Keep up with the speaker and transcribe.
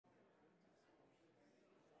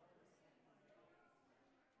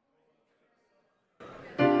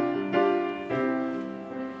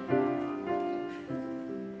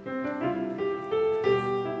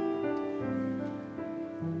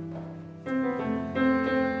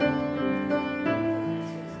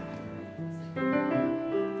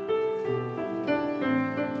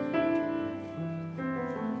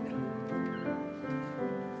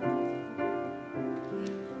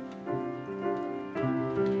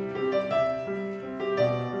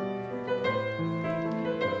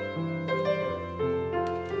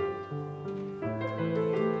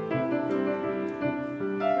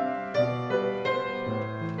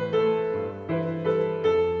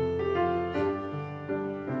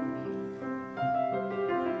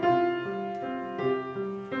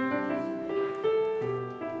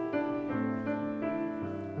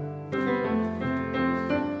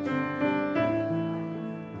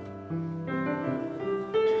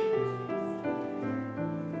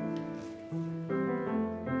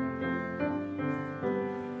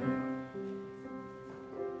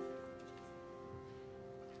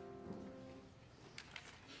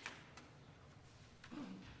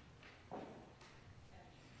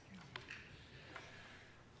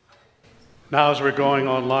Now, as we're going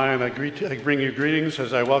online, I bring you greetings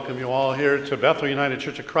as I welcome you all here to Bethel United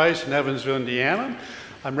Church of Christ in Evansville, Indiana.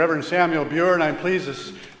 I'm Reverend Samuel Buer, and I'm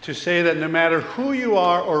pleased to say that no matter who you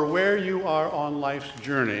are or where you are on life's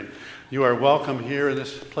journey, you are welcome here in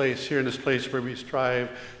this place where we strive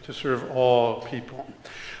to serve all people.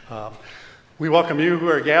 We welcome you who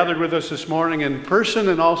are gathered with us this morning in person,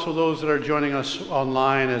 and also those that are joining us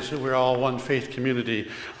online, as we're all one faith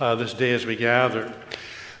community this day as we gather.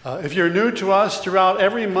 If you're new to us, throughout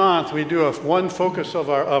every month we do one focus of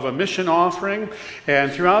a mission offering,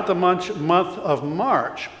 and throughout the month of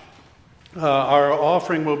March, our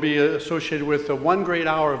offering will be associated with the One Great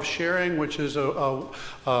Hour of Sharing, which is a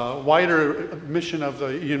wider mission of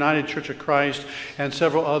the United Church of Christ and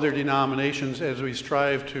several other denominations as we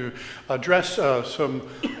strive to address some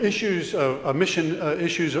issues, mission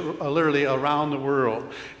issues literally around the world.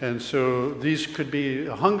 And so these could be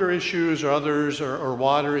hunger issues or others, or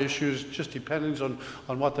water issues, just depending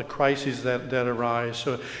on what the crises that arise.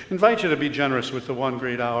 So I invite you to be generous with the One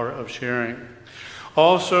Great Hour of Sharing.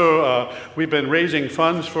 Also, we've been raising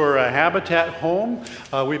funds for a Habitat home.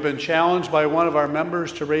 We've been challenged by one of our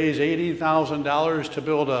members to raise $80,000 to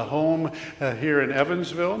build a home here in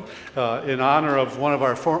Evansville in honor of one of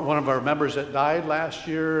our members that died last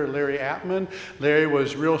year, Larry Atman. Larry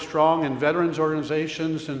was real strong in veterans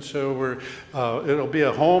organizations, and so it'll be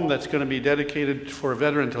a home that's going to be dedicated for a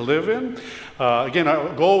veteran to live in. Again,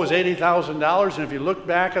 our goal was $80,000, and if you look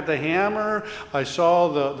back at the hammer, I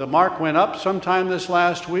saw the mark went up sometime this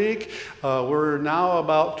last week. We're now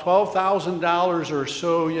about $12,000 or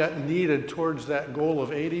so yet needed towards that goal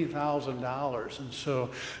of $80,000, and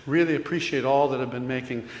so really appreciate all that have been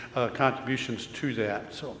making contributions to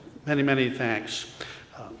that. So many, many thanks.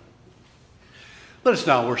 Let us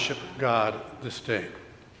now worship God this day.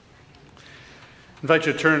 I invite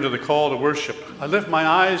you to turn to the call to worship. I lift my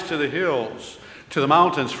eyes to the hills, to the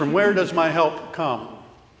mountains. From where does my help come?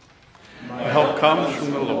 My help comes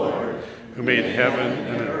from the Lord, who made heaven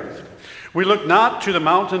and earth. We look not to the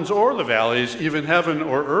mountains or the valleys, even heaven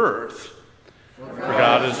or earth, for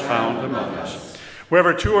God is found among us.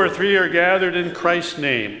 Wherever two or three are gathered in Christ's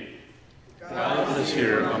name, God is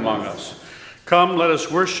here among us. Come, let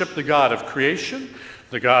us worship the God of creation,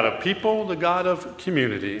 the God of people, the God of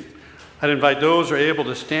community. I'd invite those who are able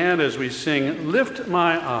to stand as we sing, Lift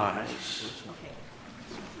My Eyes.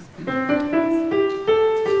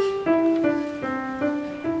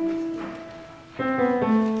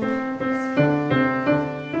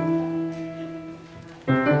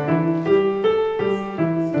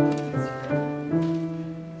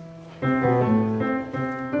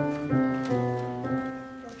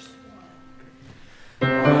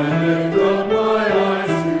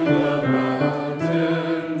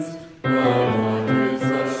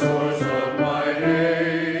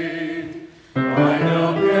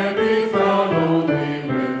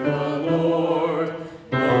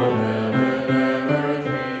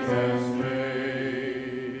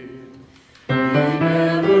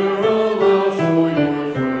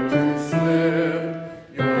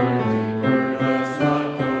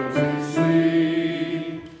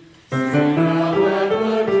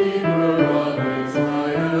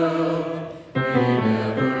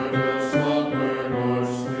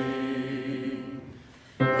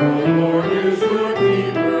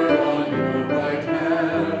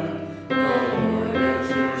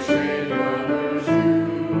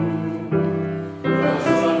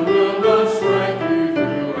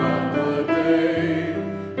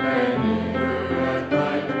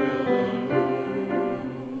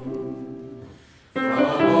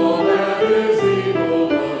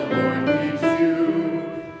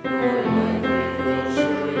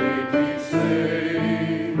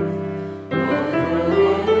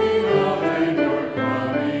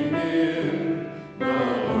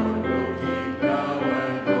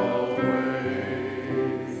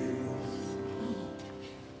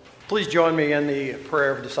 Please join me in the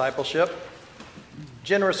prayer of discipleship.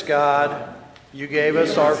 Generous God, you gave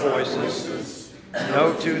us our voices,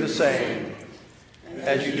 no two the same.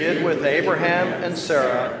 As you did with Abraham and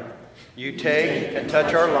Sarah, you take and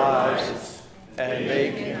touch our lives and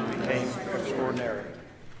make became extraordinary.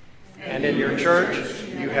 And in your church,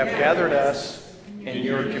 you have gathered us in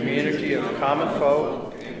your community of common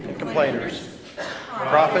folk and complainers,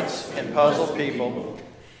 prophets and puzzled people.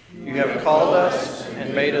 You have called us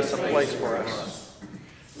and made us a place for us.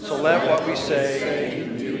 So let what we say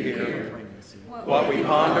and do here, what we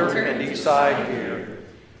ponder and decide here,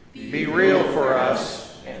 be real for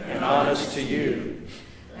us and honest to you,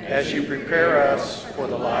 as you prepare us for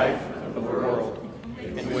the life of the world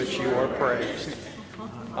in which you are praised.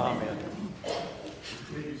 Amen.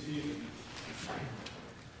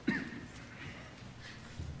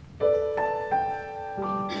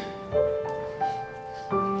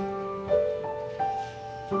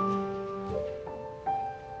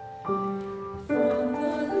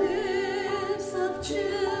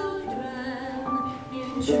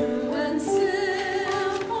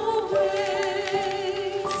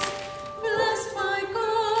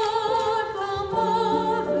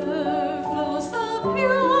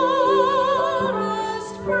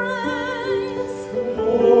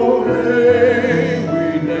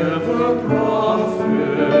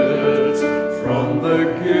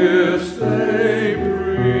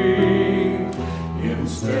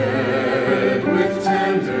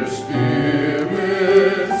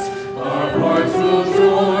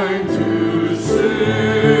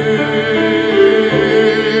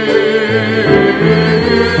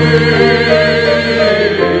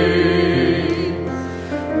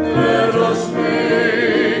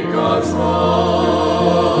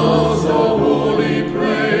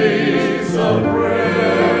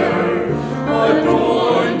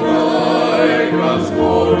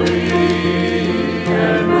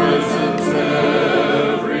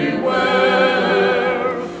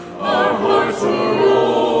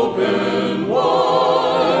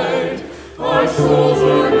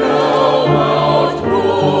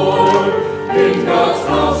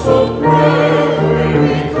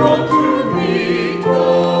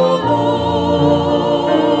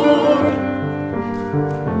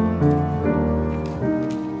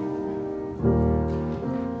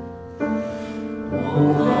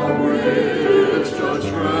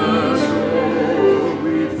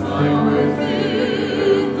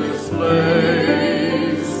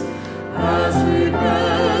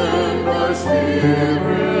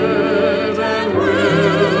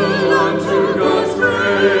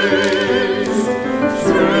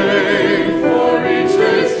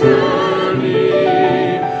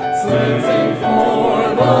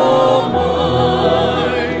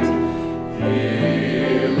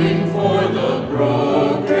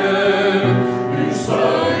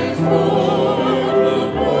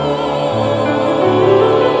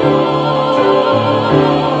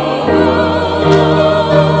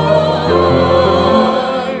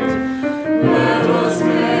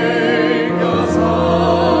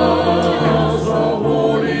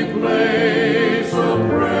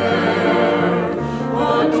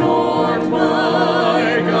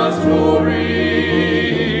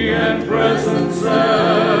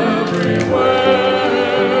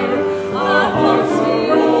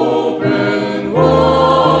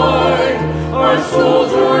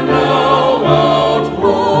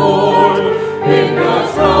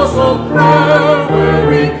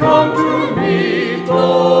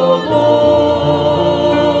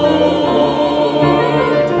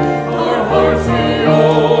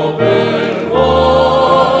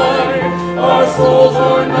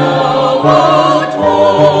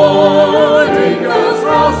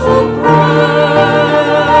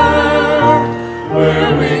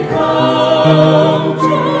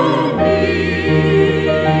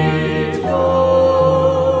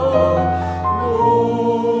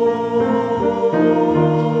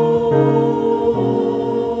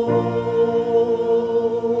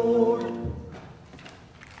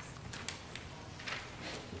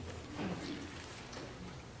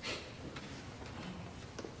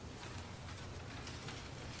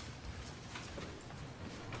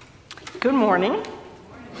 Good morning.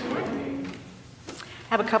 I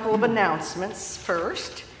have a couple of announcements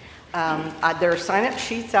first. There are sign-up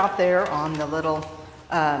sheets out there on the little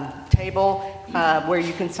table where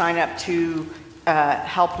you can sign up to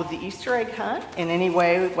help with the Easter egg hunt in any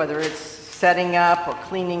way, whether it's setting up or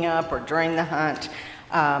cleaning up or during the hunt.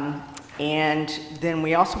 And then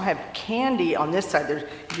we also have candy on this side.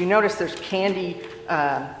 If you notice, there's candy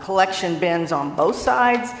collection bins on both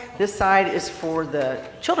sides. This side is for the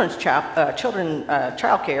children's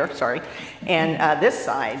child care, sorry, and this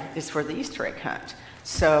side is for the Easter egg hunt.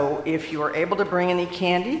 So if you are able to bring any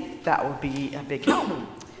candy, that would be a big help.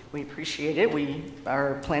 We appreciate it. We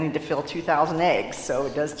are planning to fill 2,000 eggs, so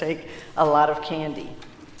it does take a lot of candy.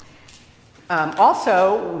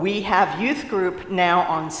 Also, we have youth group now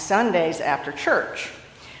on Sundays after church.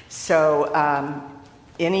 So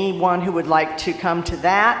anyone who would like to come to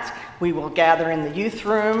that, we will gather in the youth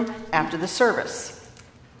room after the service.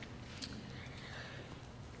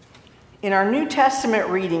 In our New Testament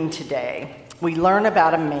reading today, we learn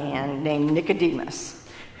about a man named Nicodemus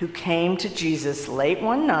who came to Jesus late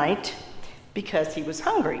one night because he was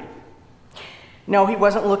hungry. No, he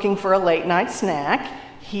wasn't looking for a late night snack.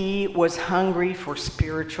 He was hungry for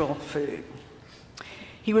spiritual food.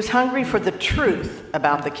 He was hungry for the truth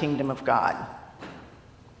about the kingdom of God.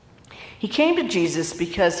 He came to Jesus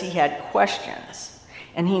because he had questions,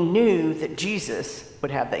 and he knew that Jesus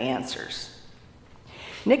would have the answers.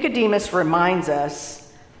 Nicodemus reminds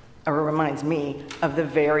me of the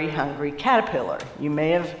very hungry caterpillar. You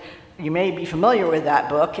may be familiar with that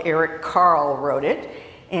book. Eric Carle wrote it,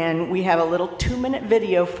 and we have a little 2-minute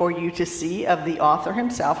video for you to see of the author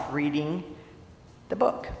himself reading the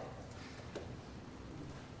book.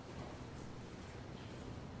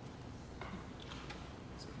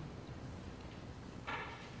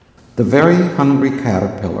 The Very Hungry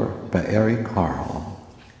Caterpillar by Eric Carle.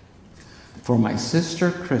 For my sister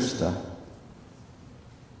Krista.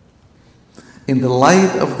 In the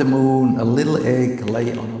light of the moon, a little egg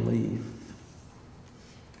lay on a leaf.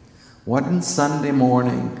 One Sunday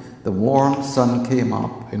morning, the warm sun came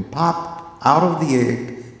up, and pop, out of the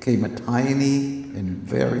egg came a tiny and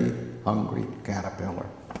very hungry caterpillar.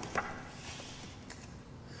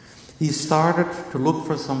 He started to look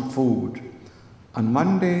for some food. On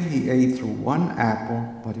Monday, he ate through 1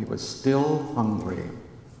 apple, but he was still hungry.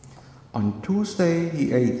 On Tuesday,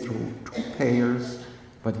 he ate through 2 pears,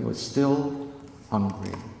 but he was still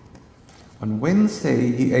hungry. On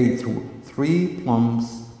Wednesday, he ate through 3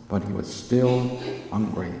 plums, but he was still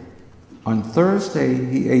hungry. On Thursday,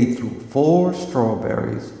 he ate through 4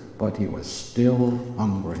 strawberries, but he was still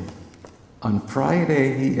hungry. On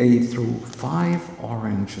Friday, he ate through 5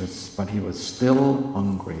 oranges, but he was still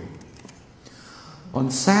hungry. On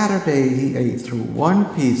Saturday, he ate through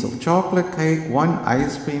 1 piece of chocolate cake, 1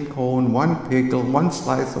 ice cream cone, 1 pickle, 1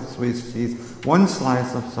 slice of Swiss cheese, 1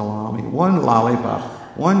 slice of salami, 1 lollipop,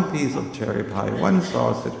 1 piece of cherry pie, 1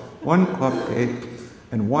 sausage, 1 cupcake,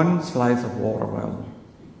 and 1 slice of watermelon.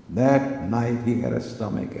 That night, he had a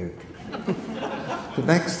stomachache. The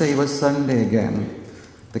next day was Sunday again.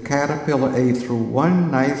 The caterpillar ate through 1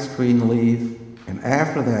 nice green leaf, and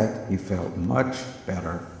after that, he felt much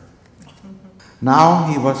better. Now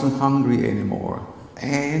he wasn't hungry anymore,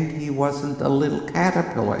 and he wasn't a little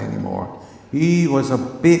caterpillar anymore. He was a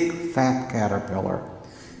big, fat caterpillar.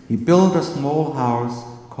 He built a small house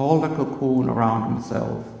called a cocoon around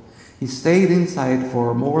himself. He stayed inside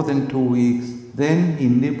for more than 2 weeks. Then he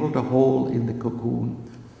nibbled a hole in the cocoon,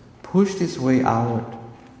 pushed his way out,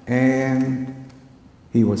 and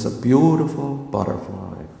he was a beautiful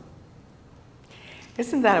butterfly.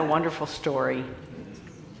 Isn't that a wonderful story?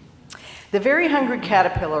 The very hungry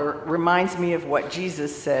caterpillar reminds me of what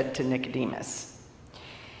Jesus said to Nicodemus.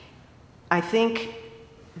 I think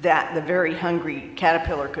that the very hungry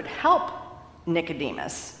caterpillar could help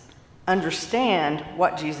Nicodemus understand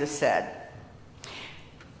what Jesus said.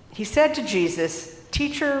 He said to Jesus,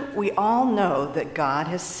 "Teacher, we all know that God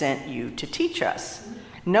has sent you to teach us.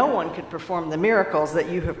 No one could perform the miracles that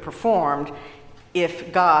you have performed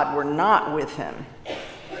if God were not with him."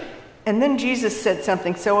 And then Jesus said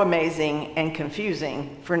something so amazing and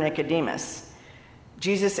confusing for Nicodemus.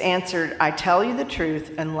 Jesus answered, "I tell you the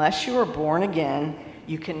truth, unless you are born again,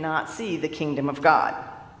 you cannot see the kingdom of God."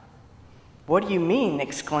 "What do you mean?"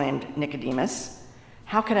 exclaimed Nicodemus.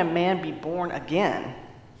 "How can a man be born again?"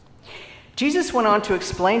 Jesus went on to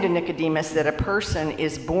explain to Nicodemus that a person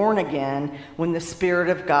is born again when the Spirit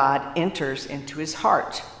of God enters into his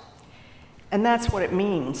heart. And that's what it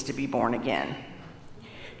means to be born again.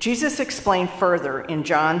 Jesus explained further in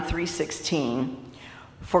John 3:16,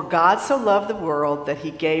 "For God so loved the world that he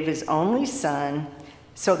gave his only Son,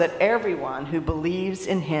 so that everyone who believes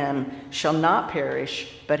in him shall not perish,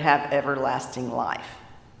 but have everlasting life."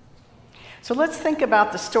 So let's think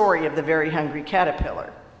about the story of the very hungry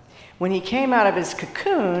caterpillar. When he came out of his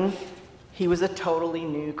cocoon, he was a totally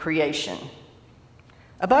new creation,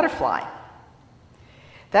 a butterfly.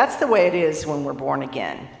 That's the way it is when we're born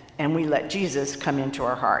again and we let Jesus come into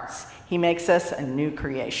our hearts. He makes us a new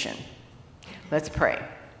creation. Let's pray.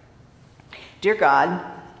 Dear God,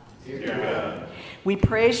 we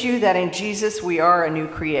praise you that in Jesus we are a new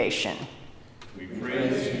creation. We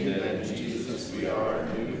praise you that in Jesus we are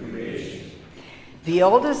a new creation. The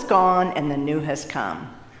old is gone and the new has come.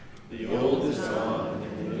 The old is gone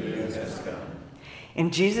and the new has come.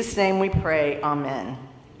 In Jesus' name we pray, amen.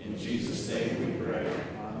 In Jesus' name we pray,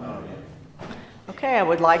 amen. Okay, I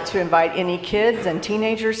would like to invite any kids and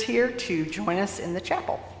teenagers here to join us in the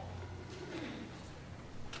chapel.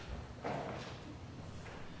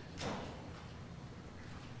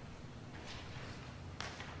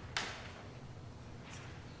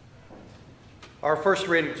 Our first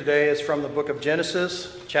reading today is from the book of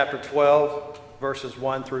Genesis, chapter 12, verses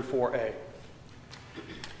 1 through 4a.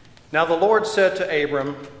 Now the Lord said to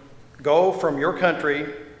Abram, "Go from your country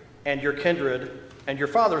and your kindred and your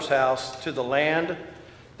father's house to the land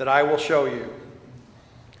that I will show you.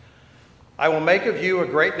 I will make of you a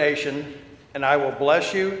great nation, and I will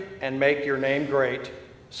bless you and make your name great,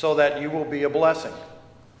 so that you will be a blessing.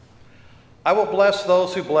 I will bless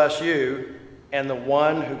those who bless you, and the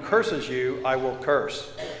one who curses you I will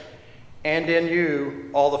curse. And in you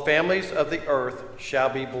all the families of the earth shall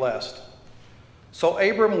be blessed. So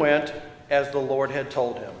Abram went as the Lord had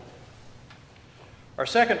told him. Our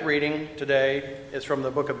second reading today is from the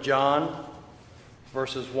book of John,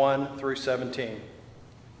 verses 1 through 17.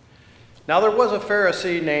 Now there was a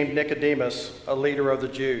Pharisee named Nicodemus, a leader of the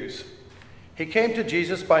Jews. He came to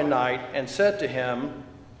Jesus by night and said to him,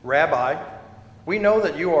 Rabbi, we know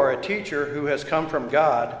that you are a teacher who has come from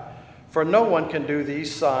God, for no one can do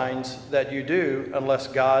these signs that you do unless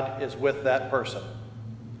God is with that person.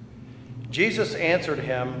 Jesus answered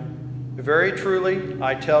him, Very truly,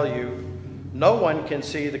 I tell you, no one can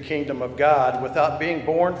see the kingdom of God without being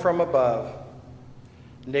born from above.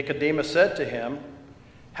 Nicodemus said to him,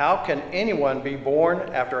 How can anyone be born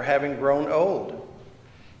after having grown old?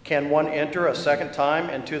 Can one enter a second time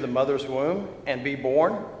into the mother's womb and be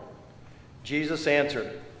born? Jesus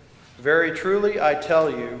answered, Very truly, I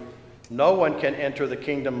tell you, no one can enter the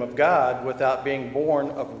kingdom of God without being born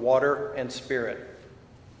of water and spirit.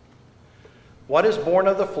 What is born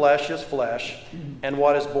of the flesh is flesh, and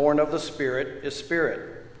what is born of the Spirit is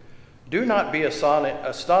spirit. Do not be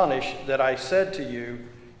astonished that I said to you,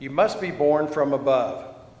 You must be born from above.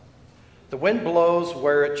 The wind blows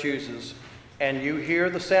where it chooses, and you hear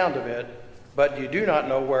the sound of it, but you do not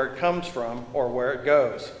know where it comes from or where it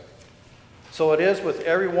goes. So it is with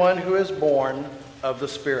everyone who is born of the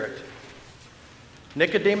Spirit.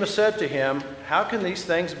 Nicodemus said to him, How can these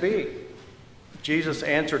things be? Jesus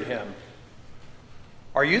answered him,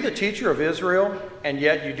 Are you the teacher of Israel, and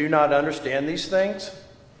yet you do not understand these things?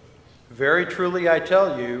 Very truly I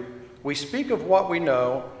tell you, we speak of what we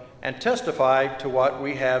know and testify to what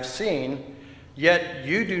we have seen, yet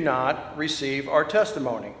you do not receive our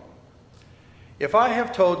testimony. If I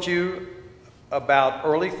have told you about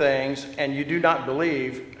earthly things and you do not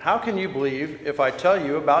believe, how can you believe if I tell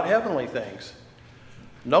you about heavenly things?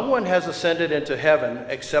 No one has ascended into heaven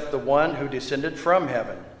except the one who descended from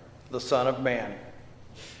heaven, the Son of Man.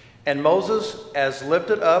 And Moses, as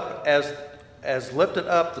lifted up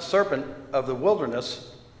the serpent of the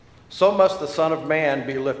wilderness, so must the Son of Man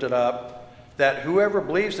be lifted up, that whoever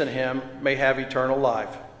believes in him may have eternal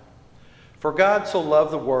life. For God so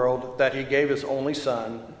loved the world that he gave his only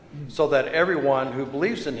Son, so that everyone who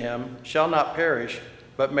believes in him shall not perish,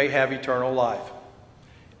 but may have eternal life.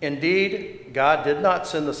 Indeed, God did not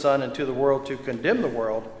send the Son into the world to condemn the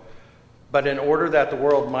world, but in order that the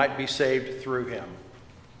world might be saved through him.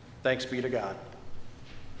 Thanks be to God.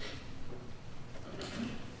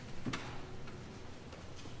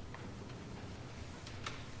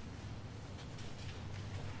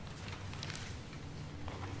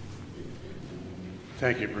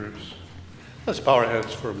 Thank you, Bruce. Let's bow our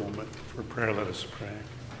heads for a moment. For prayer, let us pray.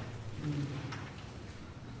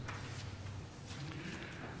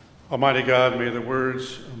 Almighty God, may the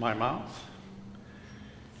words of my mouth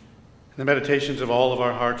and the meditations of all of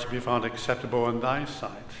our hearts be found acceptable in thy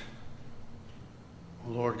sight.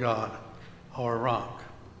 O Lord God, our rock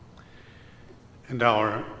and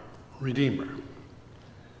our Redeemer.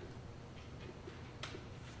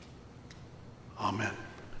 Amen.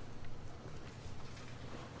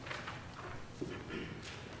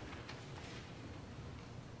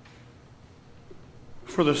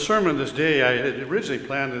 For the sermon this day, I had originally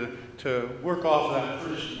planned to work off that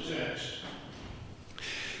first text.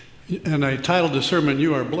 And I titled the sermon,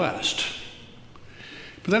 You Are Blessed.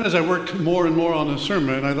 But then as I worked more and more on the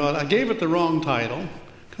sermon, I thought I gave it the wrong title.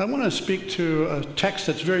 I want to speak to a text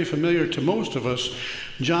that's very familiar to most of us,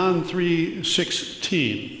 John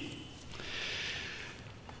 3:16.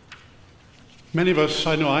 Many of us,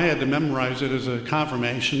 I know I had to memorize it as a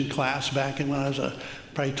confirmation class back when I was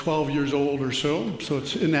probably 12 years old or so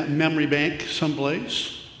it's in that memory bank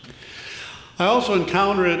someplace. I also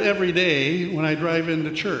encounter it every day when I drive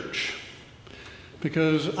into church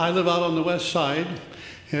because I live out on the west side,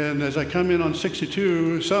 and as I come in on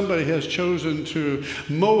 62, somebody has chosen to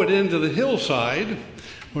mow it into the hillside,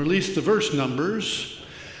 or at least the verse numbers,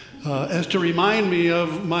 as to remind me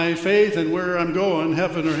of my faith and where I'm going,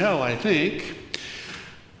 heaven or hell, I think.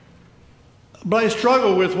 But I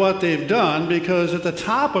struggle with what they've done because at the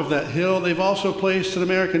top of that hill, they've also placed an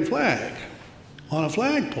American flag on a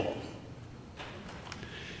flagpole.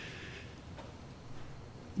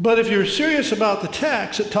 But if you're serious about the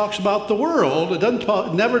text, it talks about the world. It doesn't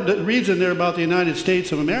talk, never reads in there about the United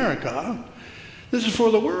States of America. This is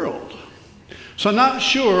for the world. So I'm not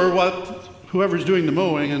sure whoever's doing the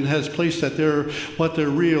mowing and has placed that there what their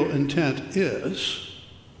real intent is.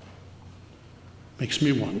 Makes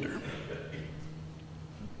me wonder.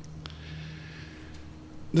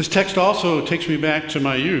 This text also takes me back to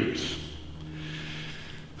my youth.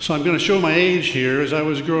 So I'm going to show my age here. As I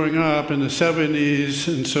was growing up in the 70s,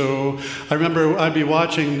 and so I remember I'd be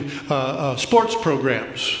watching sports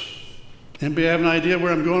programs. Anybody have an idea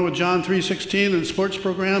where I'm going with John 3:16 and sports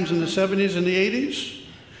programs in the 70s and the 80s?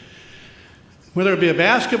 Whether it be a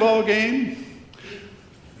basketball game,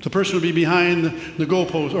 the person would be behind the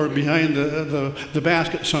goalpost or behind the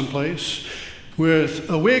basket someplace with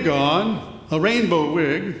a wig on, a rainbow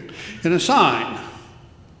wig, and a sign,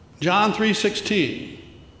 John 3:16.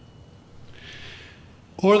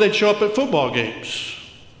 Or they'd show up at football games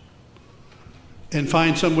and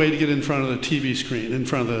find some way to get in front of the TV screen, in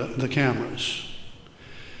front of the cameras.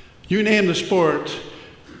 You name the sport,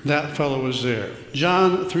 that fellow was there.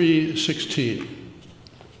 John 3:16.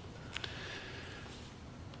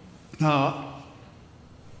 Now,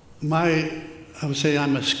 I would say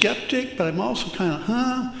I'm a skeptic, but I'm also kind of,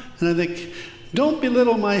 And I think, don't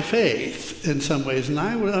belittle my faith in some ways. And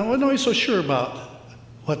I wasn't always so sure about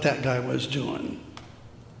what that guy was doing.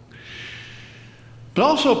 But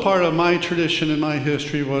also part of my tradition and my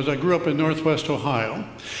history was I grew up in Northwest Ohio.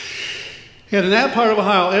 And in that part of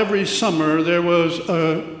Ohio, every summer there was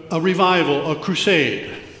a revival, a crusade.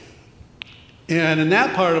 And in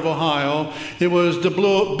that part of Ohio, it was the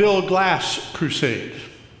Bill Glass Crusade.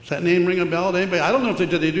 Does that name ring a bell to anybody? I don't know if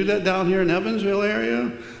did they do that down here in Evansville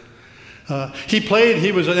area?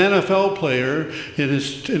 He was an NFL player in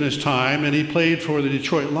his time, and he played for the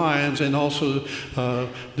Detroit Lions, and also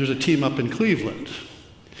there's a team up in Cleveland.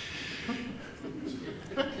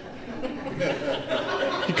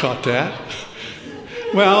 You caught that?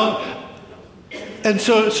 Well, and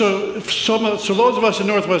so those of us in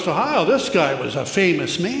Northwest Ohio, this guy was a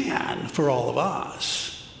famous man for all of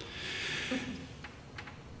us.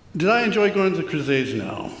 Did I enjoy going to the Crusades?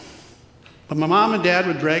 No. But my mom and dad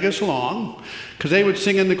would drag us along because they would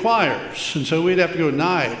sing in the choirs. And so we'd have to go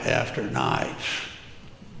night after night.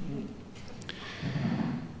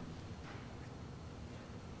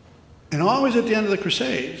 And always at the end of the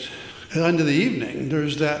Crusades, at the end of the evening,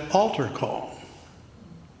 there's that altar call.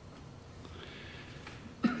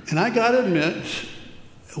 And I got to admit,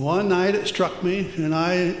 one night it struck me, and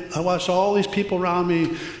I watched all these people around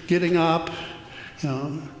me getting up,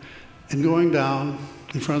 and going down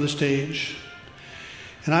in front of the stage.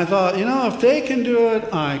 And I thought, if they can do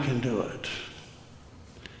it, I can do it.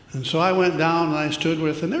 And so I went down and I stood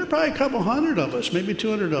with, and there were probably a couple hundred of us, maybe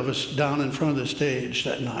 200 of us down in front of the stage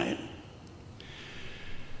that night.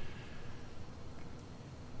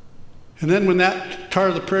 And then when that part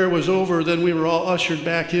of the prayer was over, then we were all ushered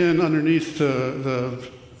back in underneath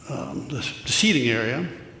the seating area.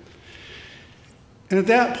 And at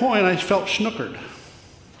that point, I felt snookered.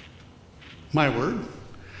 My word.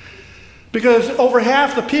 Because over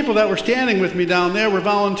half the people that were standing with me down there were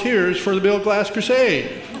volunteers for the Bill Glass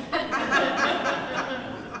Crusade.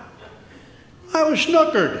 I was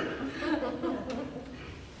snookered.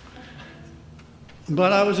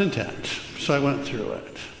 But I was intent, so I went through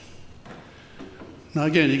it. Now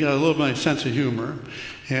again, you got a little of my sense of humor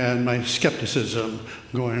and my skepticism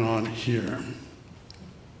going on here.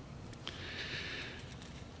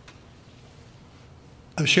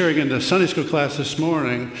 I was sharing in the Sunday school class this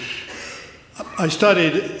morning. I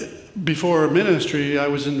studied, before ministry, I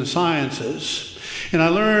was in the sciences. And I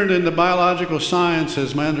learned in the biological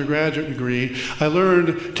sciences, my undergraduate degree, I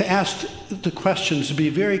learned to ask the questions, to be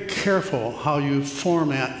very careful how you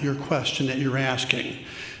format your question that you're asking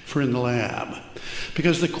for in the lab.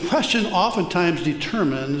 Because the question oftentimes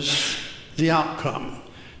determines the outcome,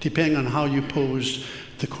 depending on how you pose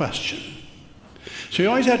the question. So you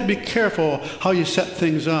always have to be careful how you set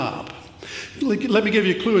things up. Let me give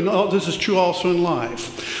you a clue, and this is true also in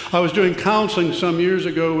life. I was doing counseling some years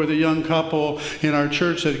ago with a young couple in our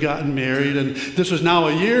church that had gotten married, and this was now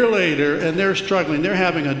a year later, and they're struggling. They're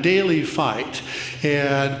having a daily fight.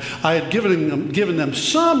 And I had given them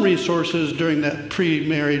some resources during that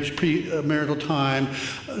premarital time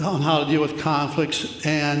on how to deal with conflicts,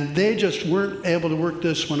 and they just weren't able to work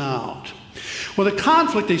this one out. Well, the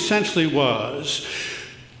conflict essentially was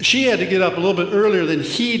she had to get up a little bit earlier than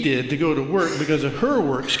he did to go to work because of her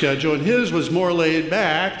work schedule, and his was more laid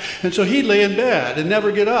back, and so he'd lay in bed and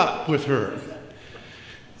never get up with her.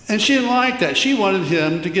 And she didn't like that. She wanted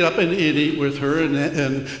him to get up and eat with her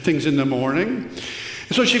and things in the morning.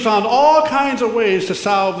 And so she found all kinds of ways to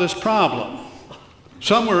solve this problem.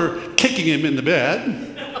 Some were kicking him in the bed.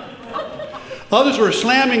 Others were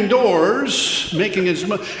slamming doors,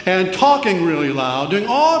 and talking really loud, doing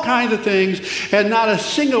all kinds of things, and not a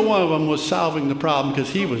single one of them was solving the problem, because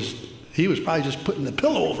he was probably just putting the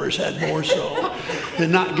pillow over his head more so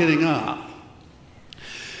and not getting up.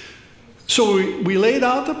 So we laid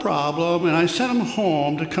out the problem, and I sent them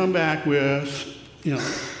home to come back with,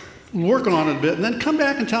 work on it a bit, and then come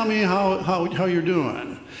back and tell me how you're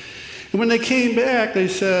doing. And when they came back, they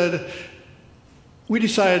said, we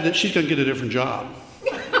decided that she's going to get a different job.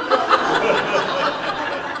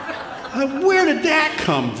 Where did that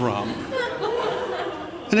come from?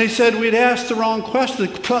 And they said we'd asked the wrong question.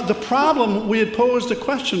 The problem, we had posed the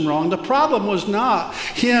question wrong. The problem was not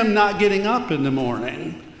him not getting up in the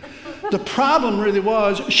morning. The problem really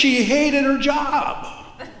was she hated her job.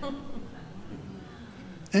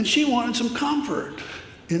 And she wanted some comfort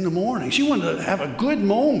in the morning. She wanted to have a good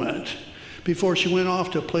moment before she went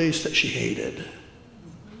off to a place that she hated.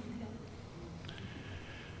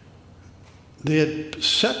 They had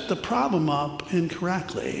set the problem up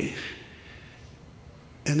incorrectly,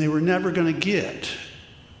 and they were never going to get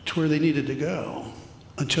to where they needed to go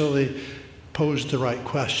until they posed the right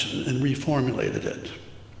question and reformulated it.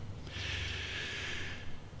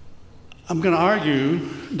 I'm going to argue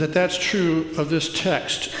that that's true of this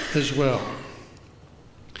text as well.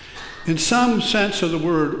 In some sense of the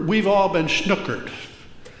word, we've all been snookered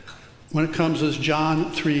when it comes to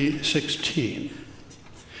John 3:16.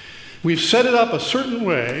 We've set it up a certain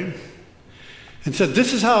way and said,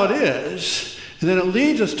 this is how it is. And then it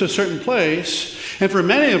leads us to a certain place. And for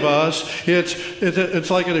many of us, it's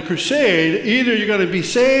like at a crusade. Either you're going to be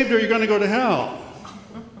saved or you're going to go to hell.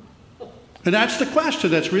 And that's the question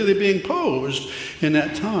that's really being posed in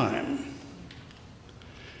that time.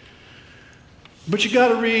 But you got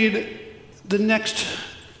to read the next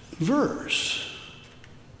verse.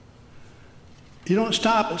 You don't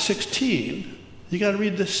stop at 16. You got to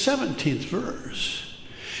read the 17th verse.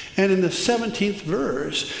 And in the 17th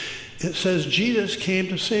verse, it says Jesus came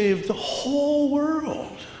to save the whole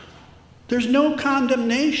world. There's no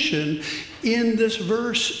condemnation in this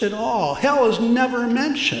verse at all. Hell is never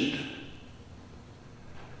mentioned.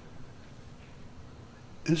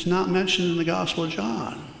 It's not mentioned in the Gospel of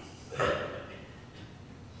John.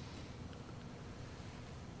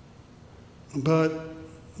 But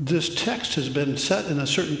this text has been set in a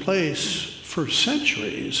certain place for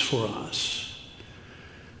centuries for us.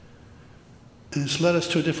 And it's led us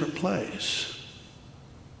to a different place.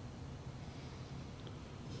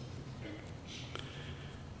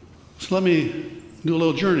 So let me do a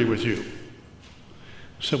little journey with you,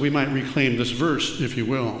 so we might reclaim this verse, if you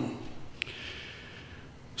will.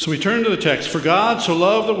 So we turn to the text. For God so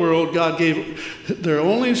loved the world, God gave their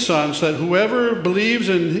only Son, so that whoever believes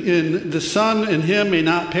in the Son, in him, may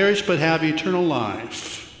not perish, but have eternal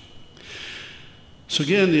life. So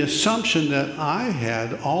again, the assumption that I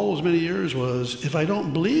had all those many years was, if I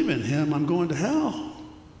don't believe in him, I'm going to hell.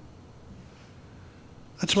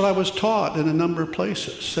 That's what I was taught in a number of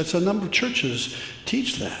places. That's a number of churches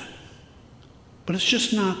teach that. But it's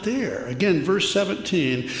just not there. Again, verse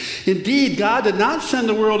 17. Indeed, God did not send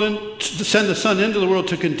the Son into the world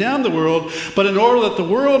to condemn the world, but in order that the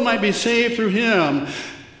world might be saved through him.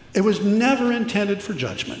 It was never intended for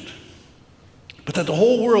judgment, but that the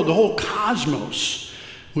whole world, the whole cosmos,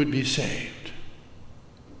 would be saved.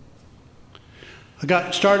 I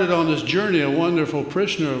got started on this journey, a wonderful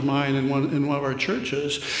parishioner of mine in one of our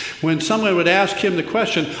churches, when someone would ask him the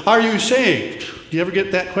question, are you saved? Do you ever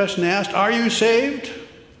get that question asked? Are you saved?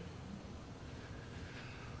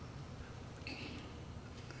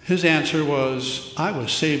 His answer was, I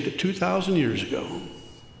was saved 2,000 years ago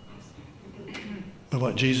by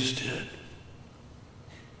what Jesus did.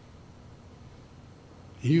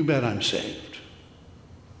 You bet I'm saved.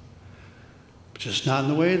 Just not in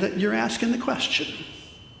the way that you're asking the question.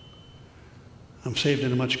 I'm saved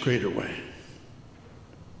in a much greater way.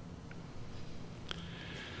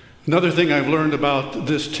 Another thing I've learned about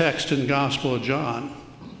this text in Gospel of John,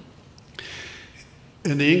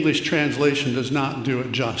 and the English translation does not do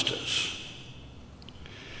it justice.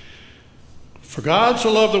 For God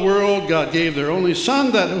so loved the world, God gave their only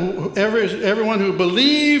Son, that everyone who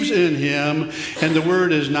believes in him, and the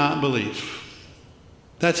word is not belief.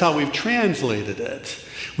 That's how we've translated it.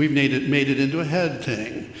 We've made it into a head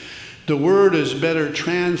thing. The word is better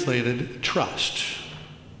translated trust.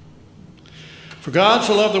 For God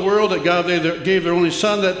so loved the world that God gave their only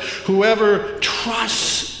Son, that whoever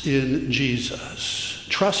trusts in Jesus,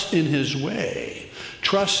 trusts in his way,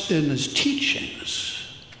 trusts in his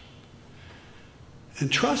teachings.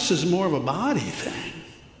 And trust is more of a body thing.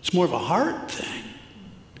 It's more of a heart thing.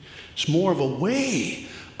 It's more of a way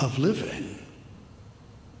of living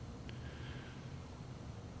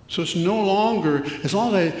So it's no longer, as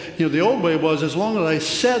long as the old way was, as long as I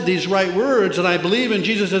said these right words and I believe in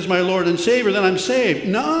Jesus as my Lord and Savior, then I'm saved.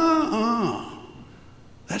 No,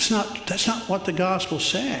 that's not what the gospel's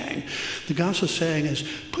saying. The gospel's saying is,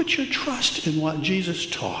 put your trust in what Jesus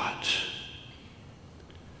taught,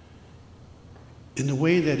 in the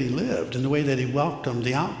way that he lived, in the way that he welcomed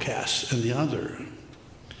the outcasts and the other.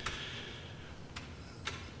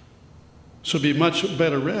 So it'd be much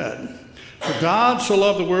better read. For God so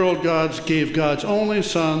loved the world, God gave God's only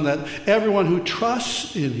Son, that everyone who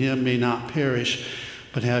trusts in him may not perish,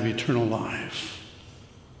 but have eternal life.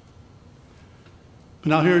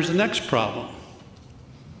 Now here's the next problem.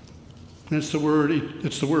 And it's the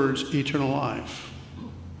words eternal life.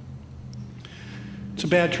 It's a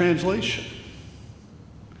bad translation.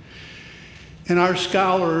 And our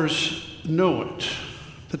scholars know it,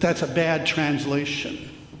 that that's a bad translation.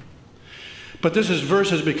 But this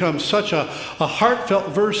verse has become such a heartfelt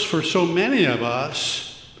verse for so many of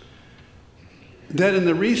us that in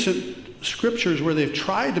the recent scriptures where they've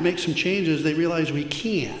tried to make some changes, they realize we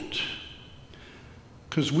can't,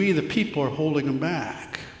 because we, the people, are holding them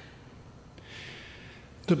back.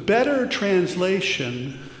 The better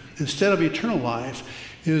translation, instead of eternal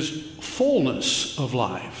life, is fullness of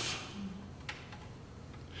life.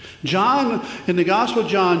 John, in the Gospel of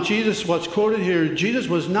John, Jesus, what's quoted here, Jesus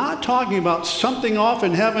was not talking about something off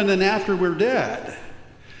in heaven and after we're dead.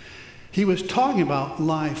 He was talking about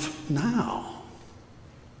life now.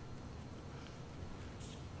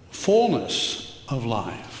 Fullness of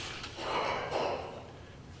life.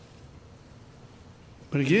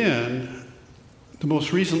 But again, the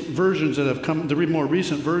most recent versions that have come, the more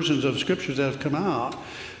recent versions of scriptures that have come out,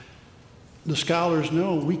 the scholars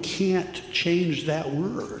know we can't change that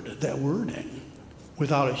wording,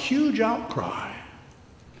 without a huge outcry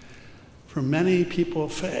from many people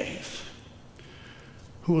of faith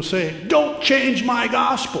who will say, don't change my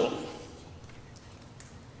gospel.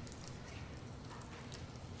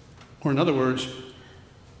 Or in other words,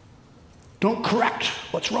 don't correct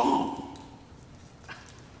what's wrong,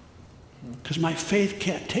 because my faith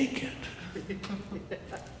can't take it.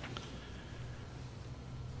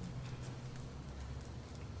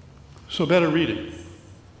 So better reading.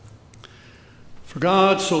 For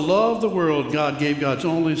God so loved the world, God gave God's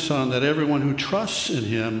only Son, that everyone who trusts in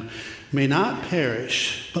him may not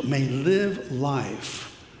perish, but may live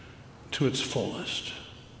life to its fullest.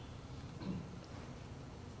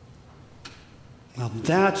 Now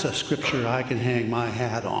that's a scripture I can hang my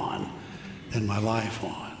hat on and my life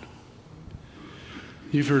on.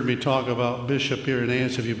 You've heard me talk about Bishop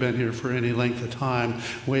Irenaeus, if you've been here for any length of time,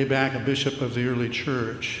 way back, a bishop of the early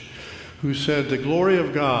church, who said the glory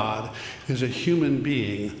of God is a human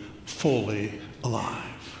being fully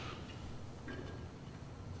alive.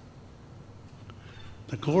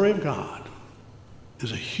 The glory of God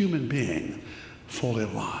is a human being fully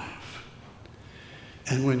alive.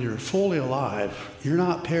 And when you're fully alive, you're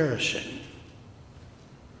not perishing.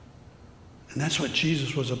 And that's what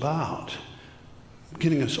Jesus was about,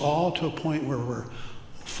 getting us all to a point where we're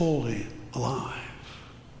fully alive.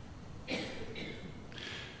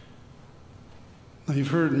 Now, you've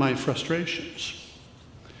heard my frustrations.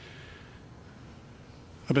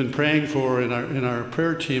 I've been praying for, in our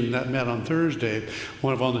prayer team that met on Thursday,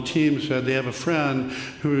 one on the team said they have a friend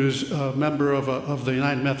who's a member of the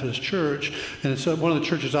United Methodist Church, and it's one of the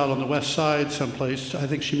churches out on the west side someplace, I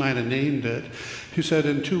think she might have named it, who said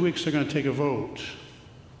in 2 weeks they're going to take a vote.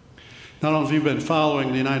 Not only have you been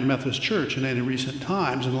following the United Methodist Church in any recent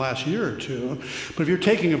times in the last year or two, but if you're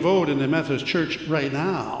taking a vote in the Methodist Church right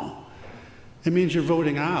now, it means you're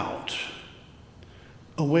voting out,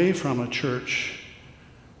 away from a church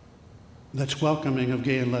that's welcoming of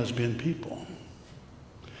gay and lesbian people.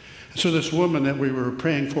 So this woman that we were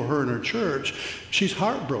praying for her in her church, she's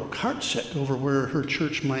heartsick over where her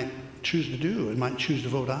church might choose to do and might choose to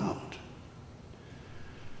vote out.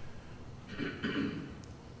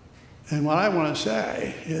 And what I want to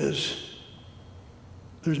say is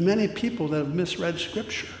there's many people that have misread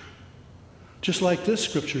Scripture, just like this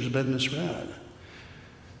Scripture has been misread.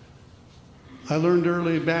 I learned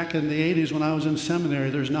early back in the 80s when I was in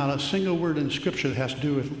seminary, there's not a single word in Scripture that has to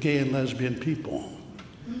do with gay and lesbian people.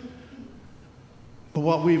 But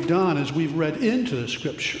what we've done is we've read into the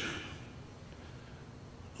Scripture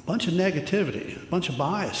a bunch of negativity, a bunch of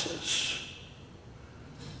biases,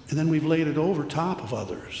 and then we've laid it over top of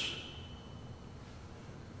others.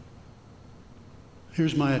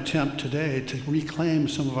 Here's my attempt today to reclaim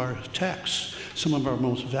some of our texts, some of our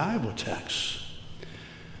most valuable texts.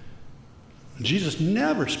 Jesus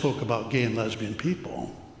never spoke about gay and lesbian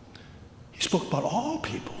people. He spoke about all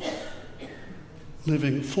people.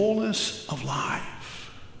 living fullness of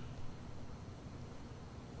life.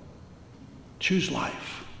 Choose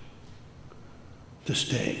life this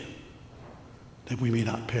day, that we may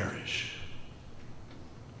not perish.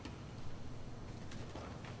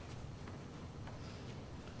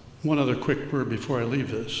 One other quick word before I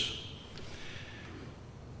leave this.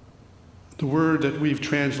 The word that we've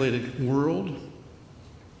translated world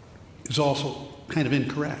is also kind of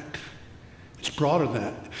incorrect. It's broader than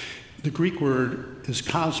that. The Greek word is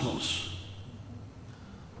cosmos.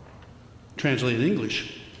 Translated in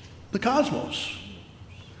English, the cosmos.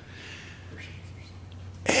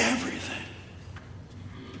 Everything.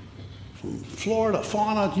 From Florida,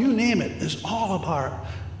 fauna, you name it, is all about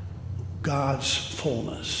God's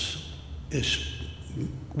fullness, His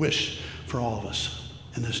wish for all of us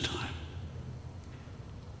in this time.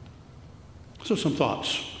 So some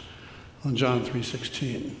thoughts on John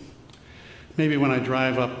 3:16. Maybe when I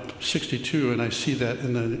drive up 62 and I see that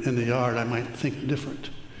in the yard, I might think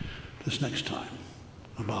different this next time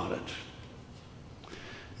about it.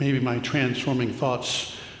 Maybe my transforming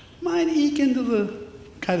thoughts might eke into the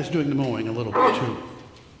guy that's doing the mowing a little bit too.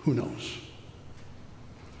 Who knows?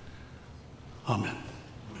 Amen.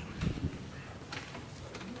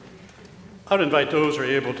 I would invite those who are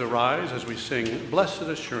able to rise as we sing Blessed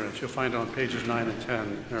Assurance. You'll find it on pages 9 and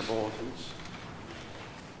 10 in our bulletins.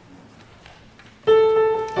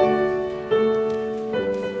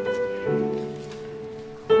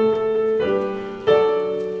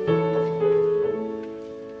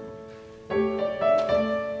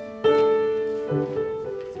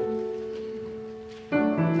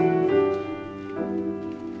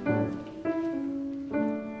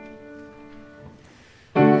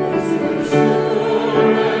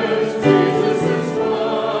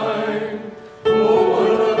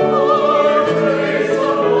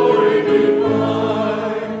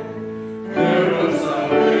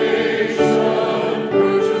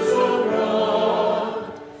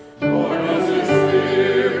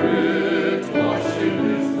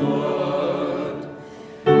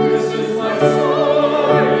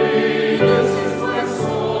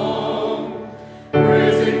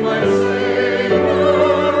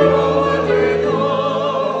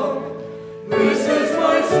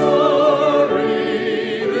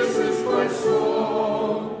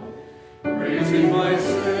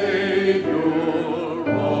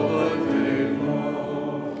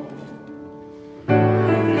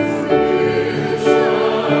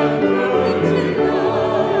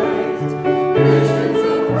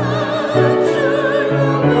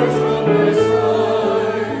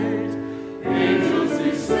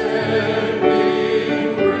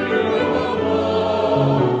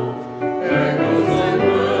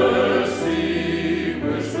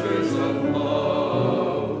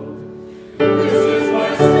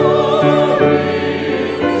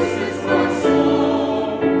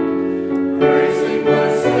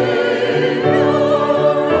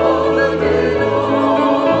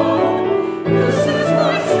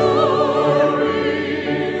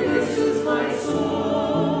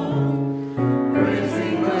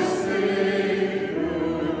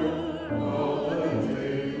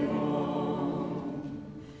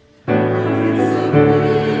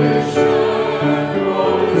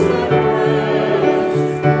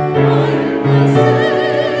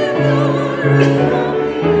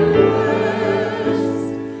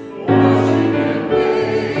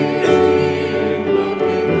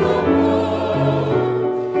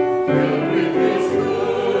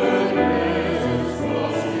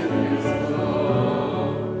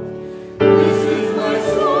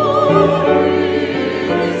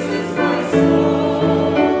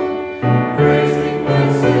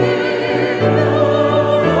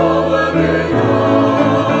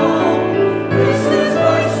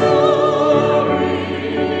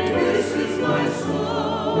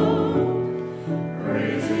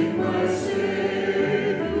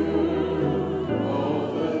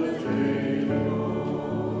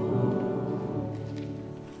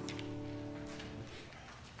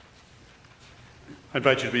 I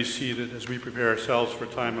invite you to be seated as we prepare ourselves for a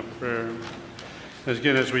time of prayer.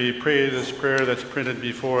 Again, as we pray this prayer that's printed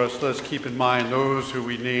before us, let's keep in mind those who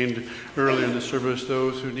we named earlier in the service,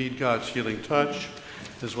 those who need God's healing touch,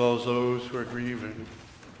 as well as those who are grieving.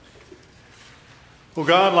 O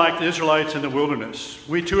God, like the Israelites in the wilderness,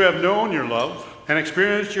 we too have known your love and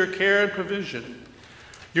experienced your care and provision.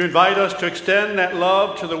 You invite us to extend that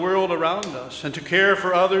love to the world around us and to care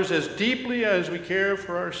for others as deeply as we care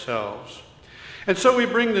for ourselves. And so we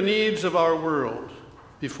bring the needs of our world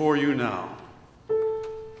before you now.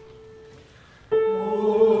 O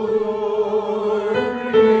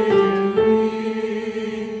Lord, create in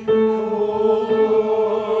me, O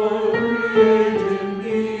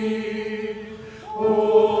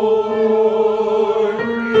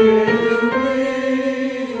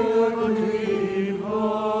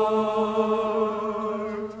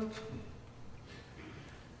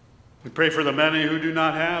for the many who do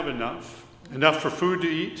not have enough for food to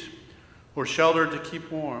eat or shelter to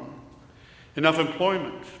keep warm, enough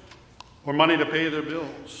employment or money to pay their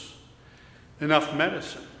bills, enough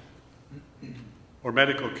medicine or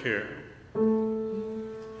medical care.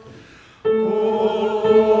 O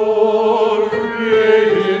Lord,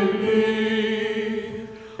 create in me,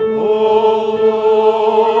 O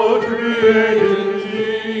Lord, create in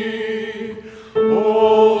me, O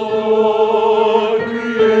Lord,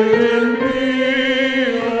 create in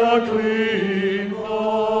me a clean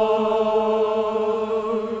heart.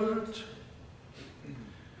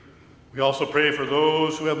 We also pray for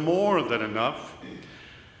those who have more than enough,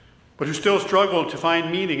 but who still struggle to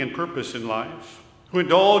find meaning and purpose in life, who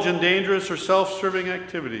indulge in dangerous or self-serving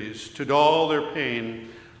activities to dull their pain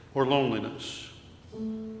or loneliness.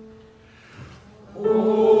 O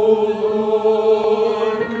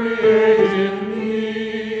Lord, create in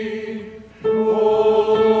me, O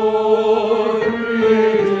Lord,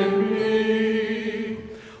 create in me,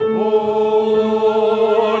 O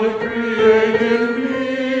Lord, create in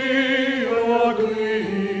me a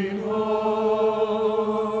clean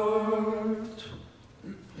heart.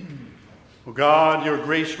 O God, your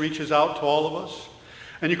grace reaches out to all of us,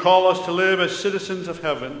 and you call us to live as citizens of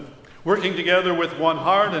heaven, working together with one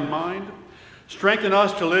heart and mind. Strengthen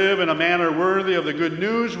us to live in a manner worthy of the good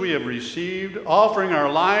news we have received, offering our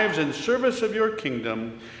lives in service of your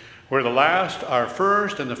kingdom, where the last are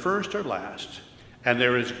first and the first are last, and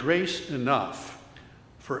there is grace enough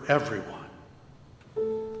for everyone.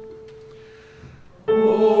 O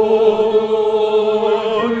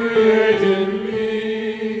Lord, create in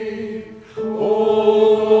me, O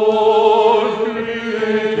Lord,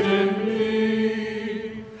 create in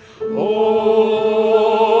me, O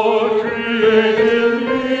Lord, create in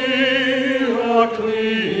me a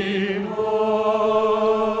clean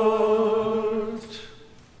heart.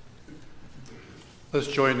 Let's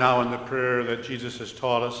join now in the prayer that Jesus has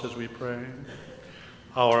taught us as we pray.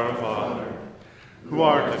 Our Father, who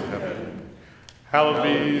art in heaven, hallowed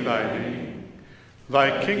be thy name.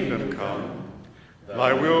 Thy kingdom come,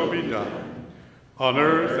 thy will be done, on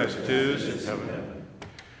earth as it is in heaven.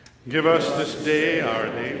 Give us this day our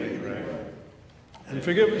daily bread, and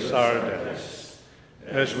forgive us our debts,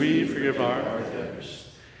 as we forgive our debtors.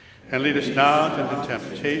 And lead us not into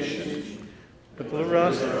temptation, but deliver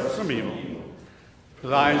us from evil. For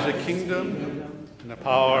thine is the kingdom, and the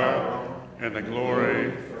power, and the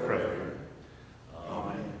glory forever.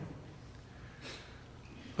 Amen.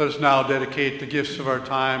 Let us now dedicate the gifts of our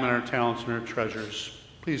time and our talents and our treasures.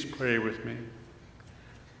 Please pray with me.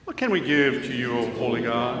 What can we give to you, O holy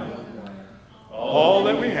God? All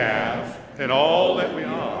that we have and all that we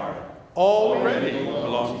are already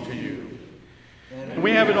belong to you. And we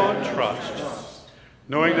have it on trust,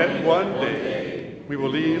 knowing that one day we will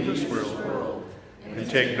leave this world and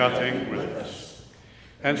take nothing with us.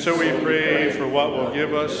 And so we pray for what will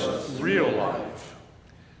give us real life.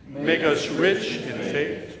 Make us rich in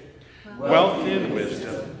faith, wealthy in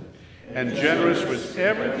wisdom, and generous with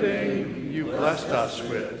everything you blessed us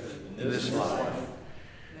with in this life,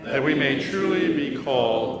 that we may truly be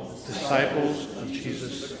called disciples of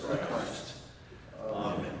Jesus the Christ.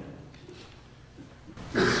 Amen.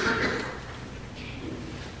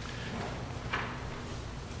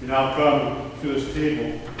 We now come to this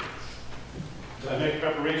table. As I make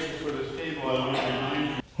preparations for this table, I want to remind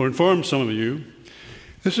you, or inform some of you,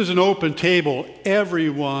 this is an open table.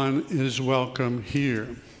 Everyone is welcome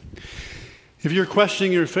here. If you're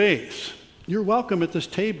questioning your faith, you're welcome at this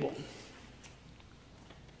table.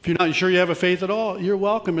 If you're not sure you have a faith at all, you're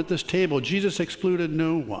welcome at this table. Jesus excluded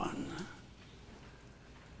no one.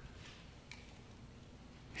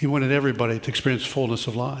 He wanted everybody to experience fullness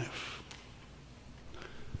of life.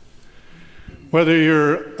 Whether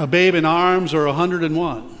you're a babe in arms or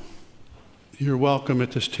 101, you're welcome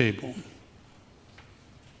at this table.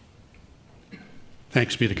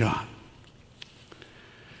 Thanks be to God.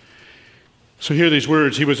 So hear these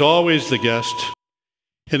words. He was always the guest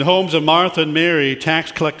in the homes of Martha and Mary,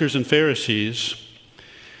 tax collectors and Pharisees,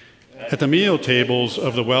 at the meal tables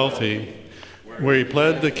of the wealthy, where he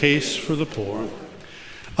pled the case for the poor,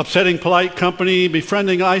 upsetting polite company,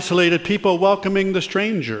 befriending isolated people, welcoming the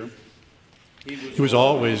stranger. He was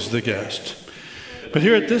always the guest. But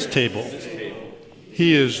here at this table,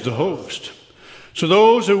 he is the host. So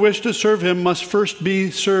those who wish to serve him must first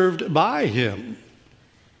be served by him.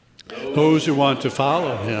 Those who want to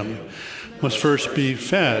follow him must first be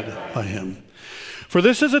fed by him. For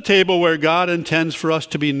this is a table where God intends for us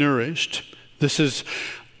to be nourished. This is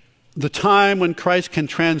the time when Christ can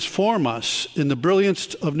transform us in the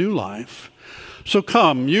brilliance of new life. So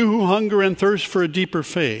come, you who hunger and thirst for a deeper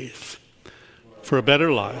faith. for a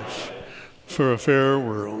better life, for a fairer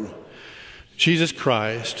world. Jesus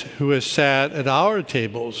Christ, who has sat at our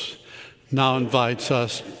tables, now invites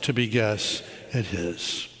us to be guests at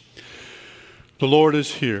his. The Lord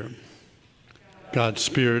is here. God's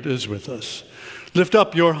Spirit is with us. Lift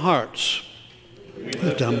up your hearts.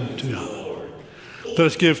 Lift them to God. Let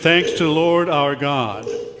us give thanks to the Lord our God.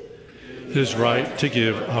 It is right to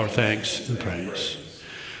give our thanks and praise.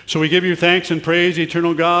 So we give you thanks and praise,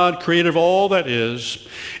 eternal God, creator of all that is.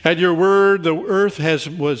 At your word, the earth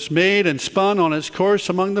was made and spun on its course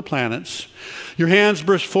among the planets. Your hands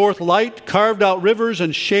burst forth light, carved out rivers,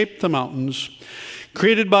 and shaped the mountains.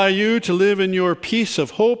 Created by you to live in your peace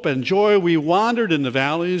of hope and joy, we wandered in the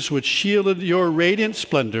valleys which shielded your radiant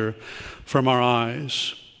splendor from our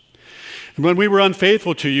eyes. And when we were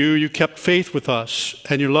unfaithful to you, you kept faith with us,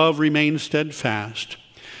 and your love remained steadfast.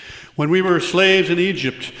 When we were slaves in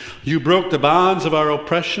Egypt, you broke the bonds of our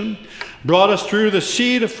oppression, brought us through the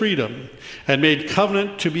sea to freedom, and made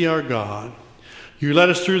covenant to be our God. You led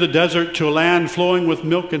us through the desert to a land flowing with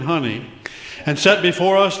milk and honey, and set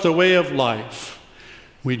before us the way of life.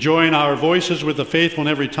 We join our voices with the faithful in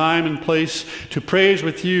every time and place to praise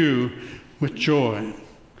with you with joy.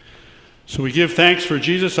 So we give thanks for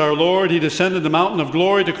Jesus our Lord. He descended the mountain of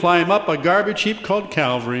glory to climb up a garbage heap called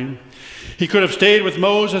Calvary. He could have stayed with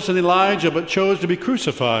Moses and Elijah, but chose to be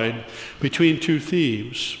crucified between two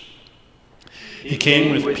thieves. He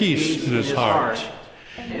came with peace in his heart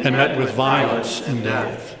and met with violence and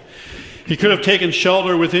death. He could have taken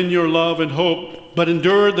shelter within your love and hope, but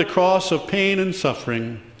endured the cross of pain and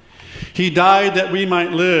suffering. He died that we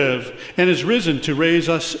might live, and is risen to raise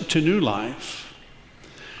us to new life.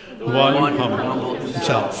 The one who humbled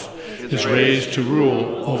himself is raised to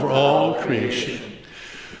rule over all creation.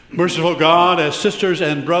 Merciful God, as sisters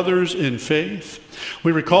and brothers in faith,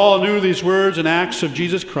 we recall anew these words and acts of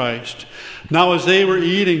Jesus Christ. Now as they were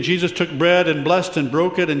eating, Jesus took bread and blessed and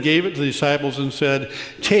broke it and gave it to the disciples and said,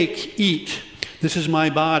 "Take, eat. This is my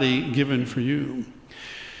body given for you."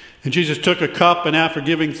 And Jesus took a cup and after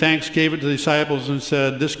giving thanks gave it to the disciples and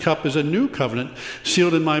said, "This cup is a new covenant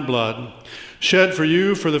sealed in my blood, shed for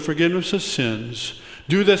you for the forgiveness of sins.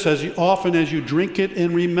 Do this as often as you drink it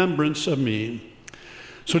in remembrance of me."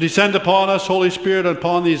 So descend upon us, Holy Spirit,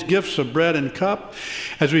 upon these gifts of bread and cup.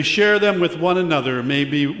 As we share them with one another, may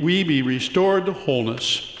we be restored to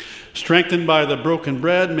wholeness. Strengthened by the broken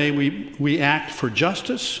bread, may we act for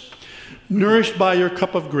justice. Nourished by your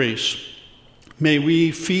cup of grace, may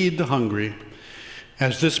we feed the hungry.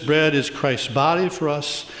 As this bread is Christ's body for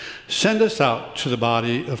us, send us out to the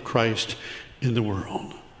body of Christ in the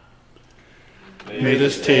world. May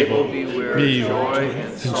this table be where joy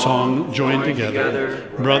and song join together,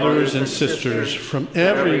 brothers and sisters from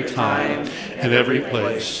every time and every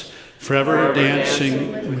place, forever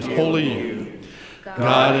dancing with holy you,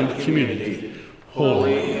 God and community,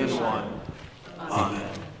 holy and one. Amen.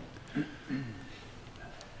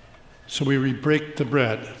 So we break the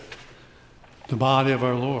bread, the body of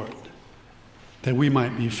our Lord, that we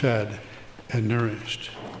might be fed and nourished.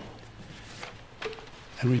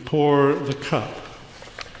 And we pour the cup,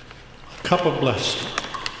 a cup of blessing,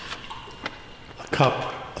 a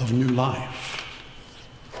cup of new life.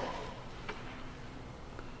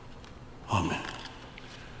 Amen.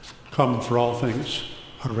 Come, for all things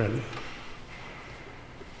are ready.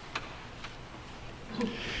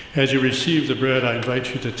 As you receive the bread, I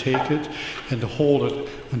invite you to take it and to hold it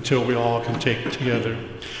until we all can take it together.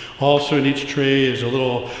 Also in each tray is a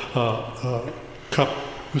little cup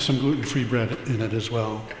with some gluten-free bread in it as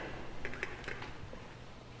well.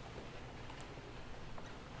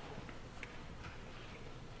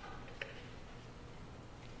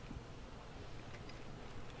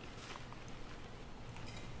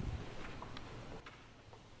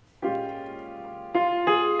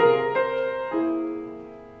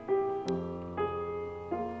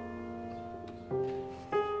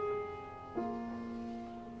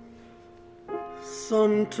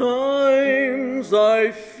 Sometimes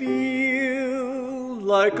I feel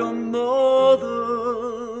like a motherless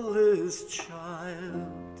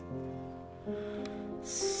child.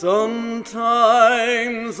 Sometimes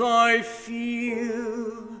I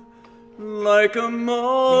feel like a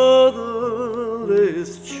motherless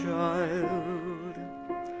child.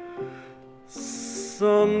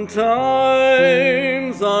 Sometimes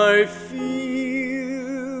I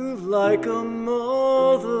feel like a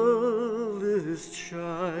motherless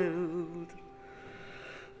child,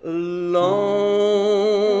 a long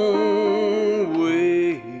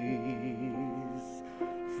ways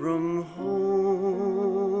from home,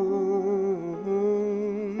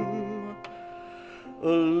 a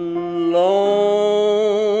long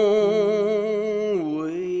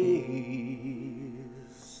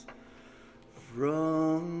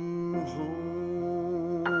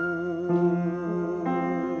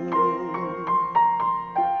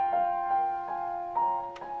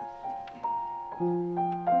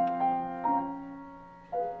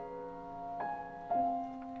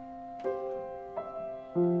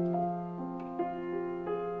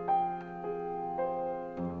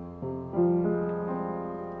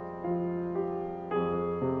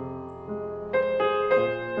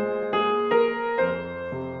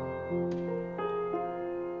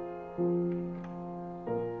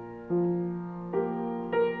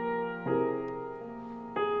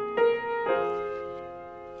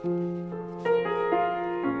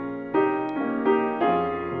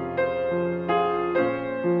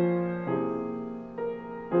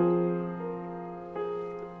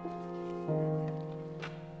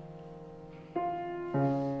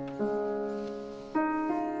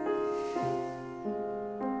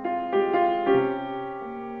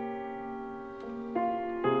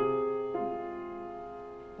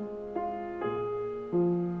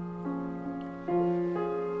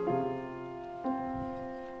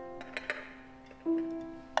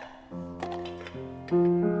In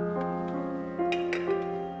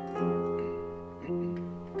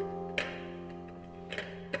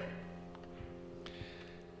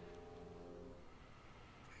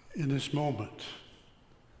this moment,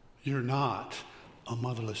 you're not a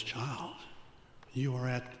motherless child. You are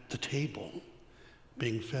at the table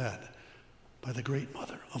being fed by the great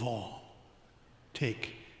mother of all.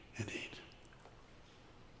 Take and eat.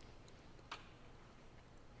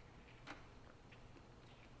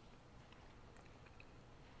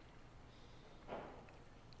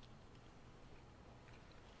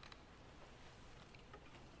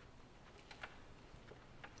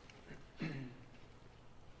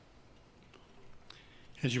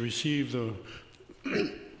 As you receive the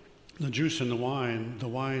juice and the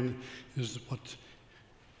wine is what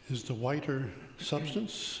is the whiter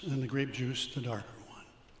substance, and the grape juice the darker one.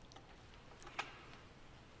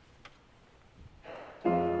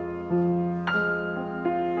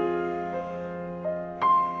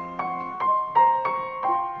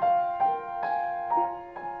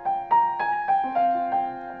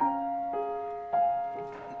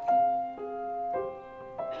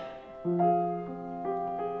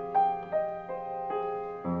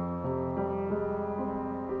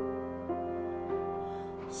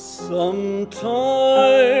 Sometimes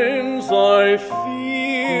I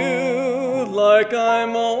feel like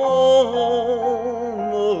I'm almost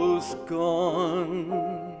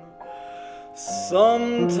gone.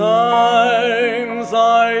 Sometimes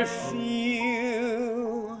I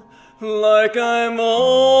feel like I'm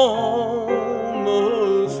almost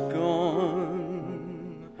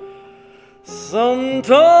gone.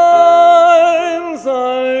 Sometimes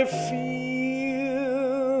I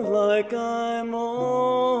feel like I'm almost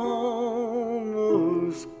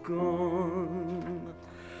gone.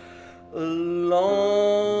 A long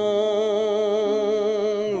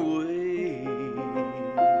way.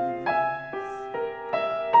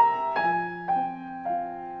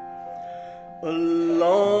 A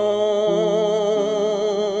long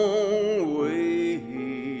ways.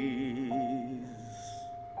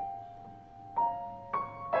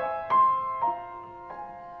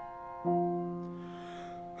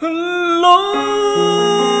 A long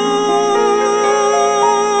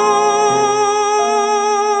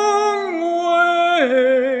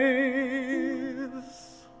ways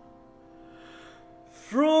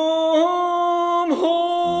from home.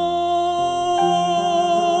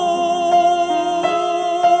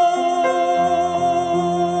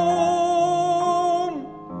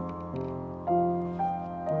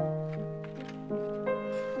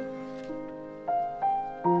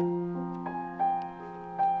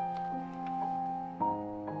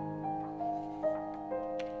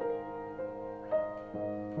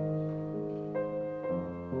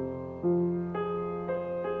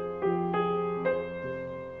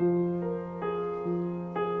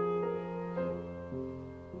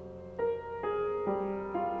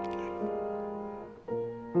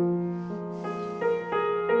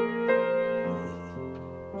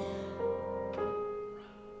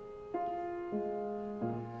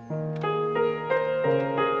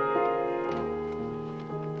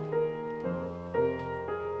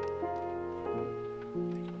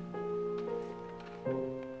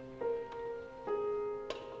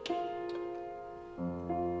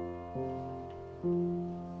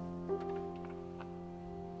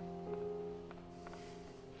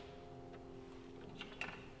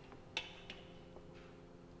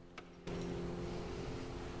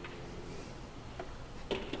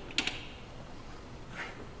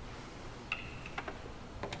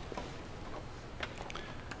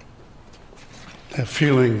 That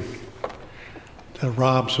feeling that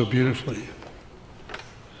Rob so beautifully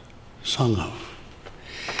sung of.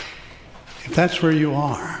 If that's where you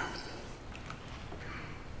are,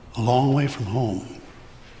 a long way from home,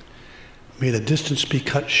 may the distance be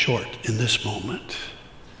cut short in this moment,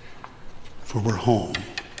 for we're home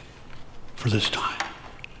for this time.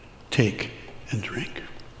 Take and drink.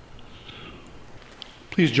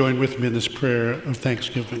 Please join with me in this prayer of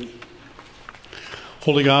thanksgiving.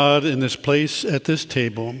 Holy God, in this place at this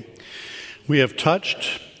table, we have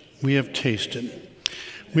touched, we have tasted,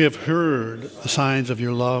 we have heard the signs of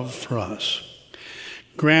your love for us.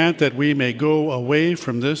 Grant that we may go away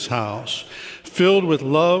from this house filled with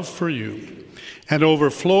love for you and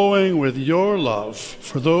overflowing with your love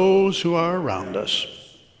for those who are around us.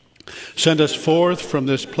 Send us forth from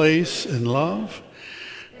this place in love,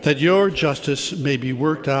 that your justice may be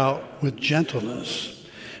worked out with gentleness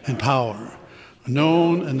and power,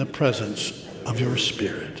 known in the presence of your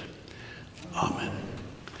Spirit. Amen.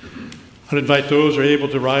 I'd invite those who are able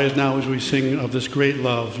to rise now as we sing of this great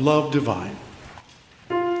love, love divine.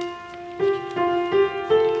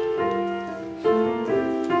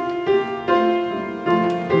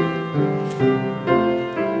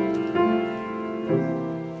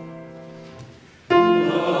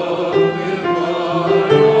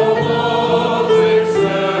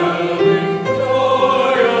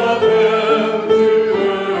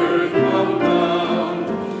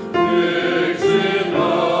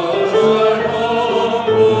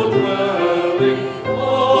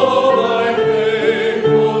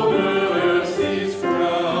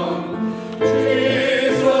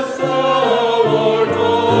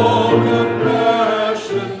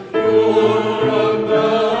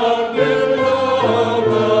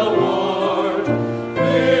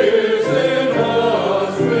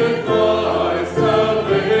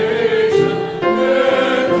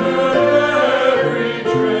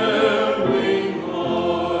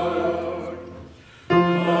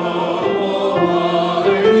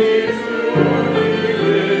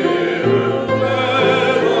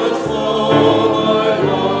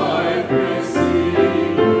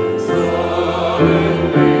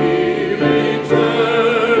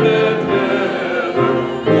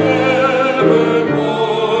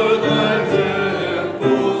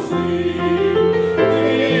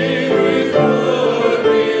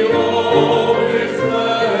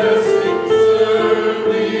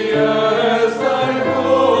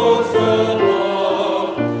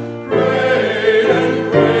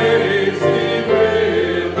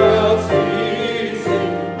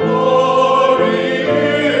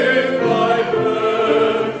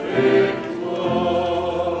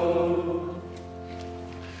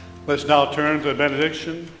 Let's now turn to the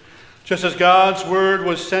benediction. Just as God's word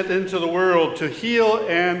was sent into the world to heal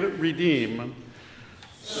and redeem,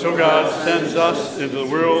 so God sends us into the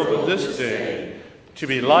world this day to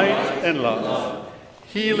be light and love,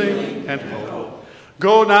 healing and hope.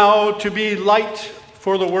 Go now to be light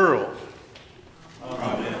for the world.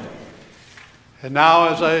 Amen. And now,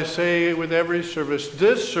 as I say with every service,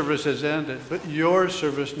 this service has ended, but your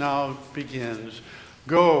service now begins.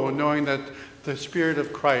 Go knowing that the Spirit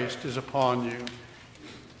of Christ is upon you,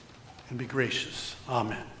 and be gracious.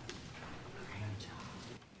 Amen.